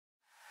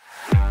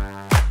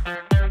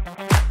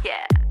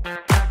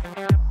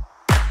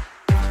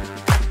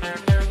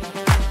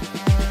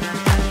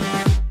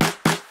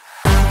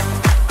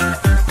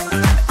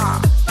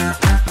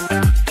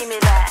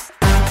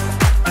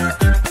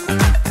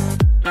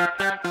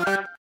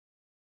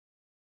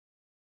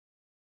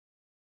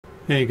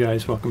Hey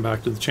guys, welcome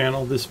back to the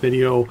channel. This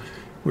video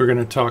we're going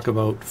to talk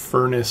about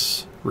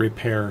furnace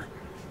repair.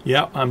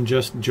 Yeah, I'm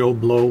just Joe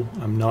Blow.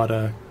 I'm not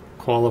a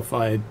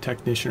qualified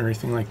technician or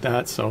anything like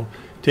that, so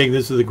take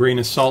this with a grain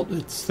of salt.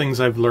 It's things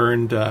I've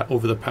learned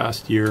over the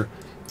past year.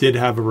 Did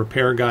have a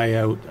repair guy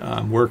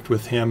out, worked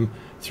with him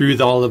through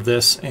all of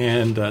this,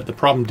 and the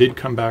problem did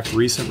come back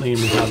recently,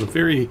 and we have a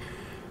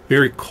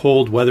very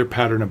cold weather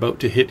pattern about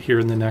to hit here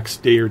in the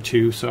next day or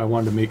two, so I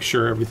wanted to make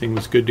sure everything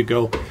was good to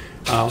go.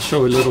 I'll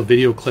show a little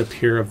video clip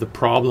here of the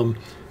problem.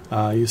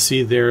 You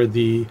see there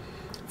the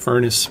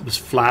furnace was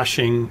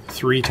flashing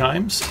 3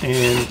 times,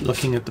 and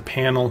looking at the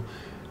panel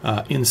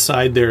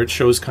inside there, it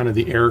shows kind of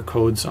the error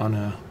codes on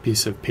a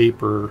piece of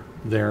paper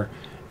there,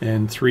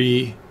 and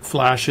 3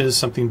 flashes,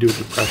 something to do with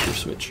the pressure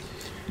switch.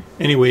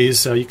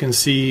 Anyways, you can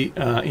see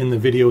in the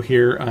video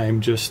here, I'm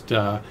just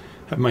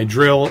have my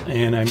drill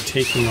and I'm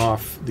taking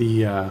off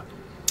the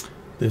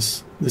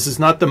this is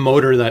not the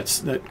motor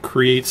that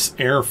creates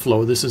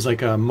airflow. This is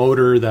like a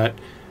motor that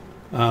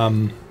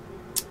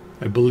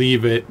I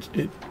believe it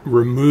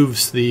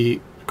removes the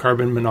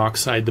carbon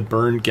monoxide, the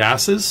burned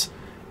gases,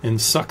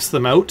 and sucks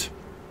them out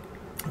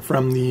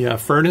from the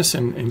furnace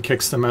and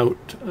kicks them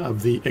out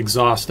of the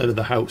exhaust out of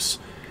the house.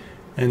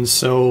 And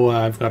so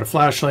I've got a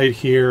flashlight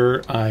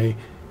here. I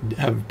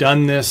have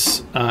done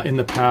this in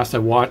the past. I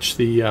watched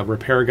the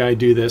repair guy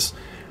do this,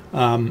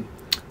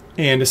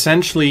 and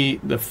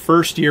essentially the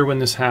first year when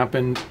this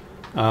happened,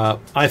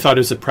 I thought it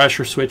was a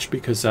pressure switch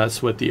because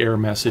that's what the error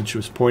message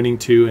was pointing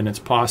to, and it's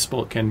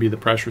possible it can be the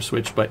pressure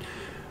switch, but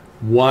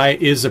why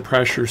is a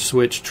pressure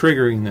switch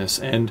triggering this?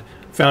 And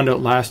found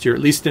out last year, at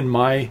least in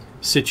my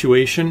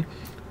situation,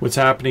 what's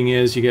happening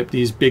is you get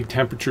these big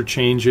temperature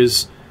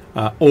changes,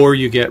 or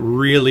you get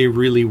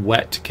really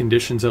wet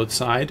conditions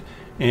outside.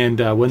 And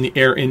when the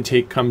air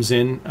intake comes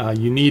in,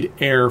 you need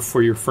air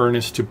for your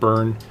furnace to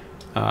burn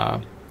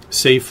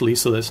safely,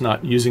 so that it's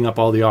not using up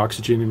all the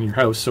oxygen in your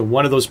house. So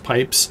one of those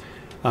pipes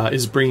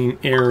is bringing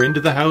air into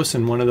the house,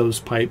 and one of those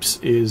pipes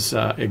is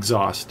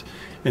exhaust.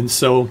 And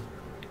so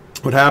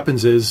what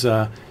happens is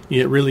you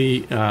get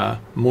really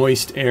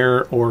moist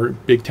air or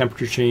big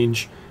temperature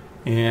change,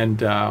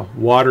 and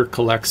water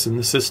collects in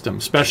the system,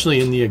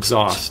 especially in the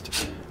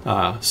exhaust.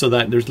 So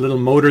that there's a little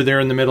motor there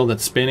in the middle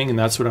that's spinning, and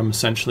that's what I'm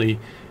essentially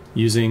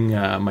using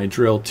my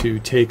drill to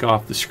take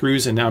off the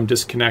screws. And now I'm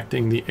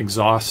disconnecting the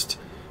exhaust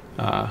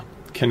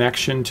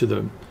connection to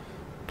the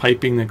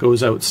piping that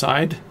goes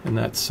outside. And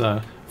that's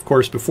of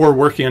course, before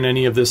working on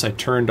any of this, I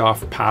turned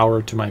off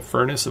power to my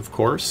furnace, of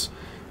course.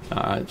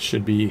 It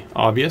should be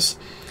obvious,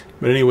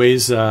 but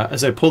anyways,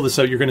 as I pull this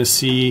out, you're going to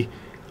see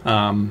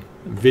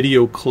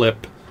video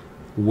clip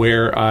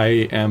where I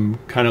am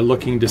kind of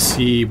looking to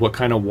see what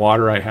kind of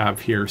water I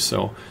have here.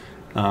 So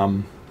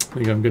I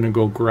think I'm going to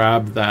go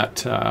grab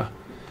that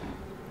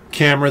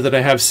camera that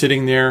I have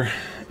sitting there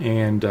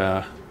and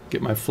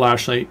get my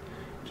flashlight,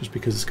 just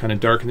because it's kind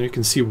of dark in there. You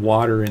can see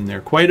water in there,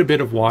 quite a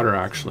bit of water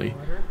actually,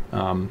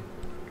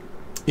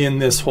 in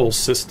this whole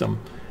system,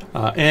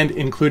 and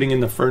including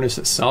in the furnace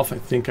itself. I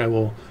think I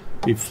will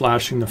be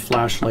flashing the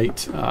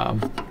flashlight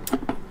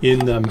in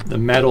the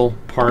metal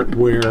part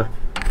where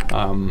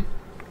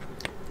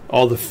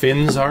all the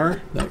fins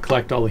are that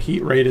collect all the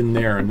heat, right in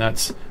there, and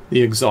that's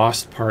the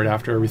exhaust part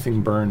after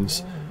everything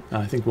burns.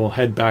 I think we'll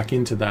head back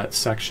into that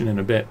section in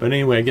a bit. But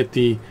anyway, I get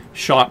the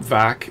shop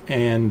vac,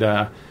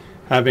 and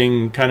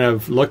having kind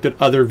of looked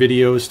at other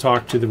videos,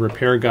 talked to the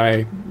repair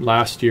guy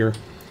last year,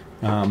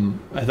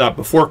 I thought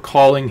before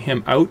calling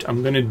him out,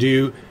 I'm going to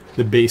do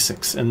the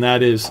basics, and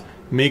that is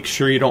make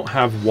sure you don't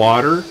have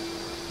water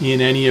in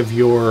any of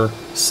your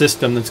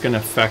system that's going to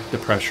affect the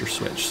pressure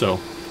switch. So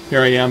here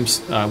I am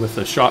with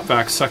the shop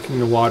vac sucking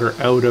the water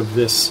out of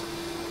this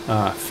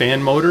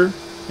fan motor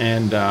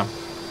and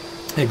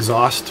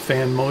exhaust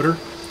fan motor,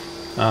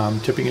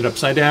 tipping it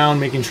upside down,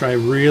 making sure I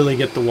really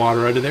get the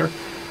water out of there.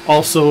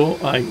 Also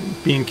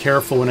being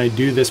careful when I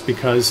do this,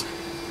 because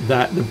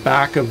the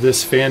back of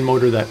this fan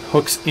motor that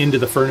hooks into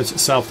the furnace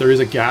itself, there is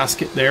a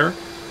gasket there.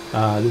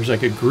 There's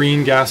like a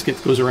green gasket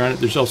that goes around it.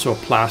 There's also a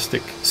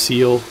plastic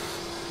seal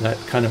that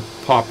kind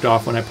of popped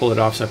off when I pull it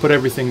off, so I put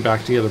everything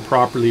back together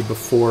properly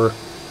before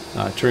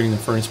turning the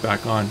furnace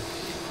back on.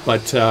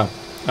 But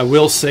I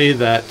will say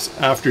that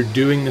after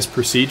doing this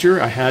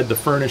procedure, I had the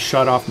furnace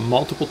shut off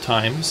multiple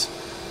times.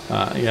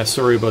 Yeah,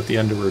 sorry about the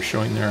underwear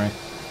showing there. I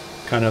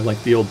kind of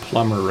like the old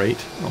plumber, right?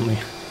 Only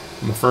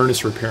I'm a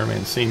furnace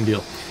repairman, same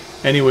deal.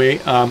 Anyway,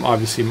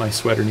 obviously my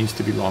sweater needs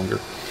to be longer.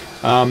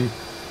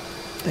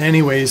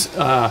 Anyways,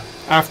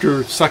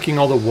 after sucking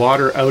all the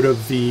water out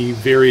of the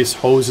various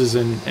hoses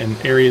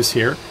and areas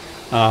here,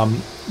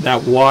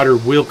 that water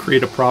will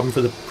create a problem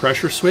for the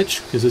pressure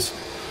switch, because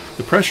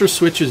the pressure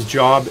switch's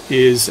job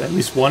is, at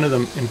least one of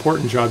the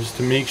important jobs,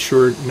 to make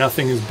sure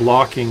nothing is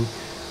blocking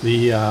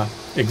the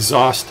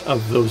exhaust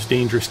of those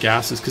dangerous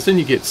gases, because then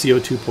you get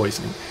CO2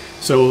 poisoning.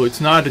 So it's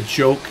not a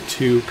joke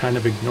to kind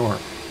of ignore.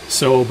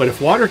 So, but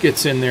if water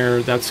gets in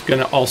there, that's going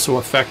to also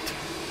affect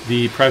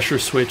the pressure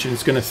switch, and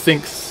it's going to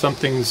think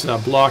something's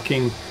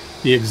blocking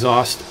the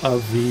exhaust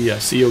of the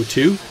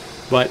CO2.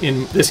 But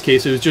in this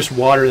case, it was just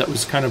water that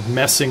was kind of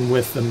messing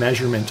with the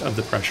measurement of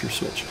the pressure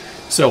switch.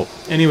 So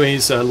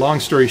anyways,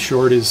 long story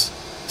short is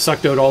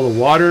sucked out all the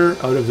water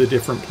out of the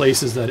different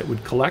places that it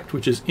would collect,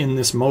 which is in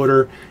this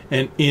motor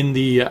and in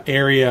the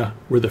area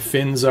where the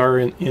fins are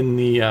in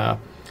the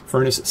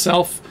furnace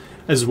itself,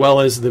 as well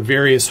as the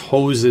various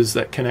hoses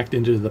that connect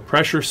into the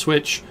pressure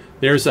switch.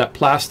 There's that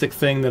plastic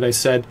thing that I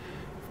said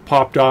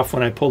popped off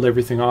when I pulled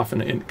everything off,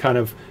 and it kind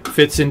of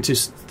fits into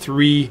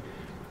 3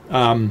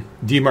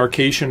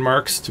 demarcation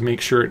marks to make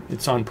sure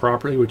it's on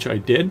properly, which I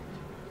did.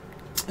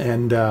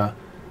 And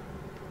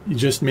you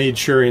just made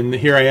sure, and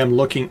here I am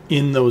looking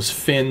in those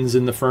fins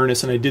in the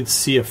furnace, and I did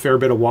see a fair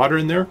bit of water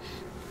in there.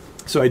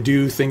 So I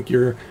do think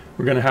we're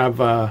going to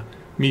have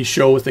me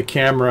show with the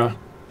camera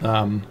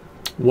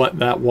what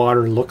that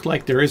water looked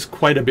like. There is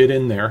quite a bit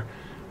in there,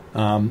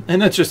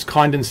 and that's just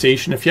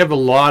condensation. If you have a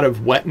lot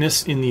of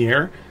wetness in the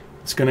air,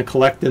 it's going to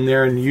collect in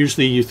there, and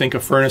usually you think a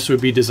furnace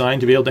would be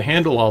designed to be able to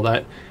handle all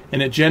that,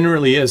 and it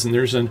generally is. And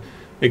there's an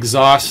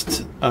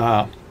exhaust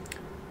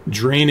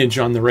drainage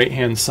on the right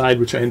hand side,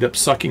 which I end up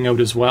sucking out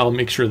as well,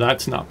 make sure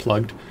that's not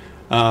plugged.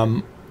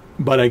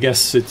 But I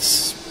guess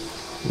it's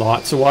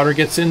lots of water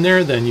gets in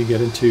there, then you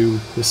get into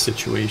this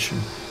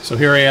situation. So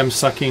here I am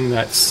sucking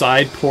that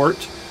side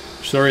port.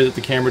 Sorry that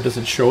the camera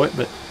doesn't show it,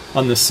 but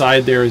on the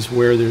side there is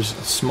where there's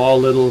a small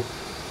little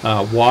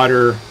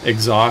water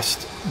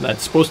exhaust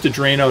that's supposed to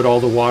drain out all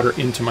the water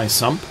into my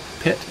sump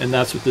pit, and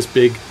that's what this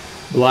big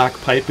black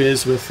pipe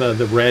is with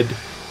the red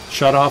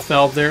shutoff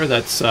valve there.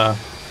 That's a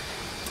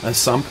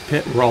sump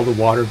pit where all the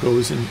water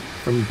goes in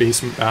from the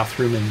basement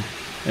bathroom,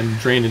 and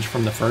drainage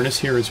from the furnace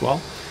here as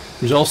well.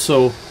 There's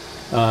also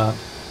a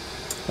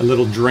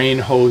little drain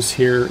hose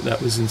here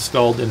that was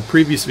installed in a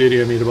previous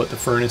video I made about the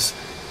furnace,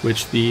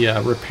 which the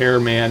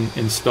repairman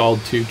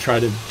installed to try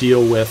to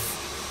deal with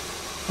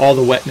all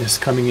the wetness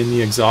coming in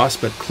the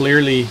exhaust, but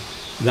clearly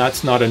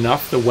that's not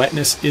enough. The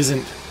wetness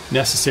isn't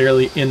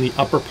necessarily in the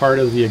upper part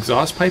of the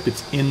exhaust pipe,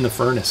 it's in the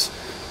furnace.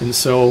 And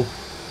so,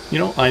 you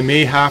know, I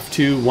may have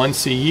to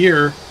once a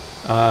year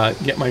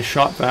get my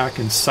shop vac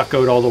and suck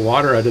out all the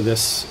water out of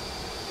this.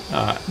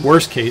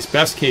 Worst case.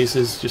 Best case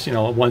is just, you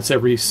know, once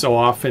every so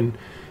often,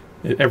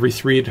 every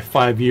 3 to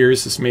 5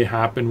 years, this may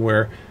happen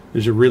where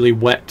there's a really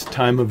wet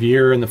time of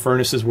year and the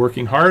furnace is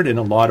working hard and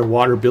a lot of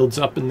water builds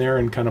up in there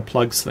and kind of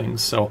plugs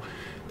things. So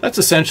that's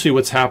essentially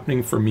what's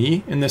happening for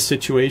me in this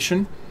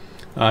situation.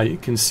 You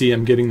can see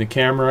I'm getting the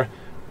camera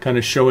kind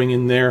of showing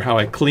in there how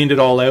I cleaned it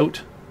all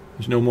out.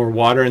 There's no more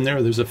water in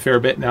there. There's a fair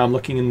bit. Now I'm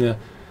looking in the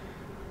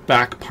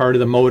back part of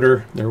the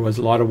motor. There was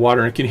a lot of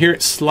water, and I can hear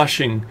it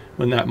slushing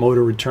when that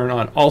motor would turn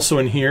on. Also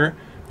in here,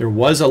 there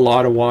was a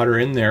lot of water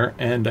in there,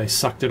 and I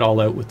sucked it all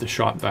out with the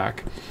shop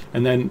vac.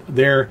 And then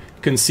there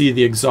you can see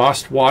the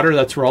exhaust water.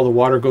 That's where all the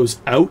water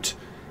goes out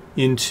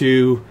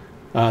into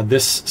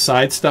this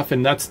side stuff,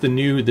 and that's the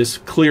new, this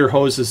clear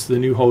hose is the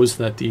new hose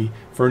that the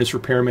furnace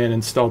repairman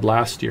installed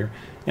last year.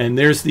 And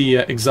there's the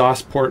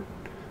exhaust port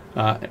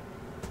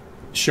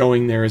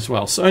showing there as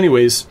well. So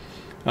anyways,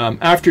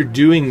 after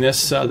doing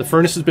this, the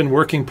furnace has been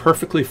working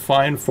perfectly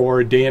fine for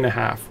a day and a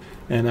half.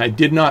 And I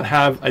did not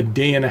have a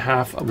day and a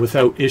half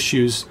without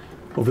issues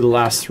over the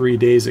last 3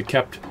 days. It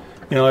kept,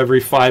 you know,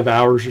 every 5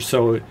 hours or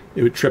so,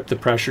 it would trip the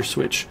pressure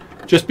switch.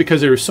 Just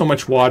because there was so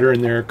much water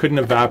in there, it couldn't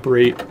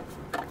evaporate.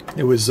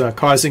 It was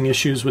causing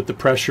issues with the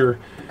pressure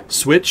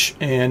switch,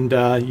 and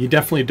you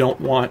definitely don't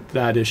want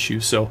that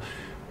issue. So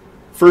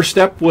first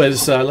step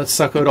was let's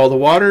suck out all the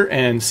water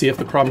and see if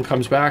the problem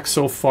comes back.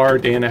 So far,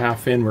 day and a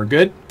half in, we're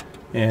good.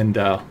 And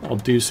I'll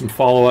do some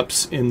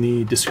follow-ups in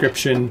the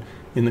description,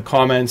 in the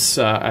comments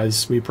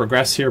as we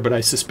progress here, but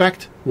I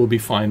suspect we'll be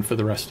fine for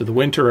the rest of the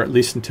winter, or at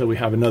least until we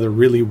have another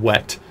really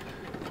wet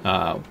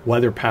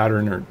weather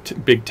pattern or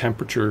big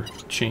temperature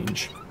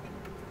change.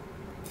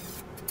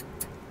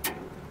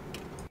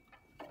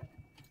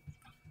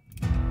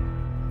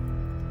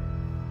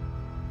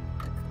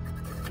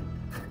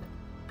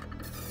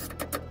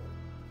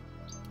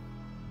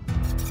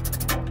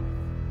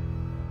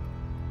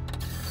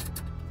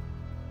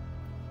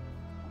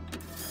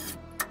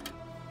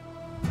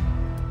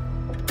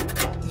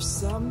 There's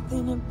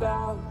something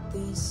about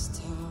this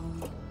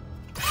town,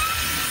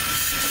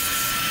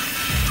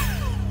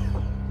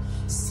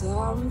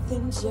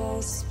 something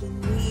just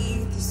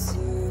beneath the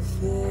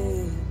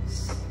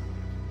surface.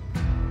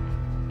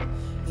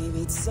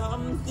 Maybe it's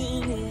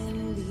something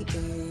in the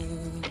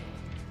air,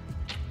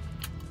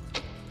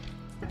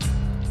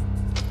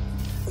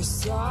 or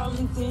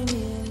something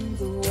in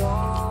the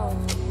water.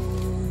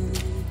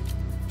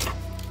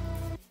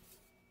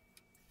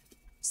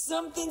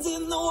 Something's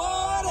in the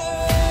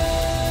water.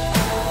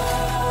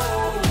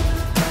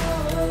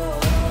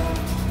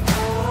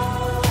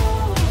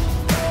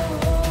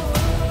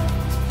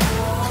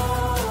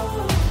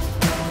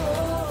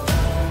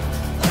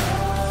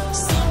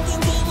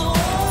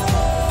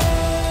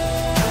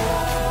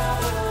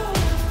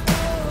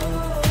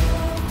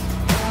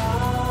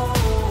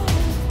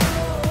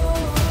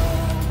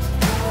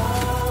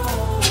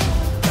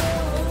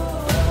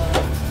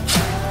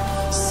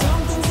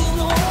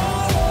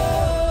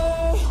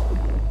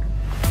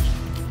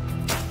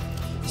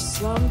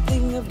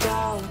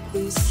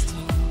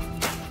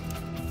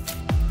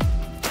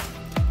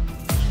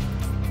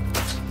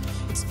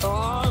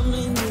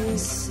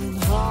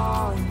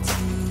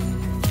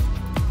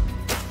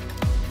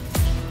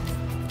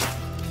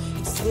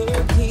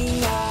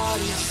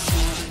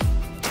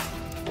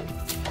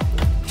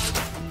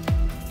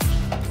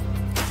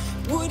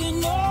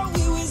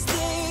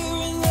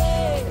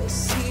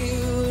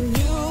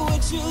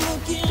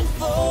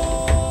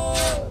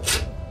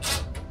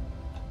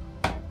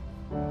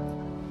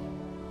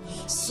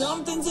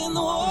 Something's in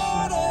the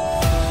water.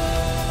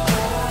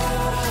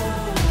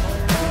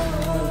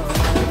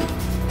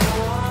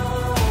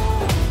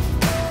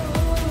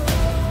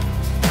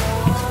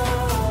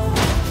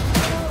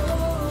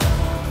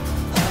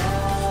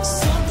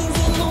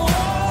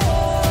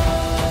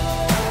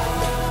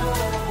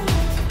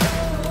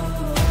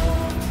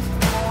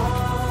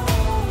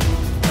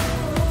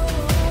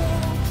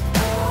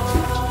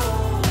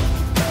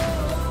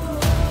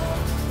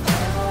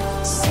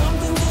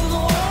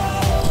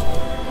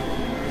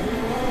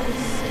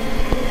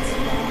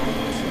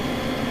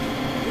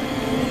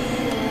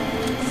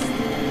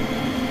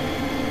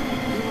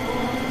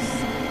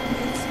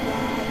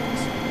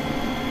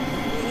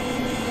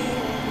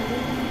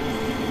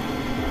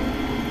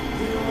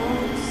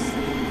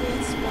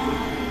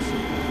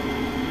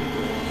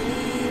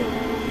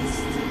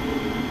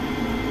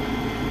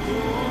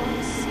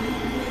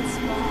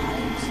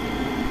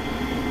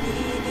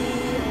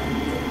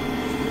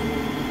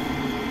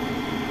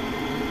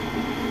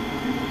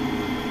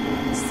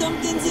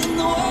 Something's in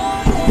the water.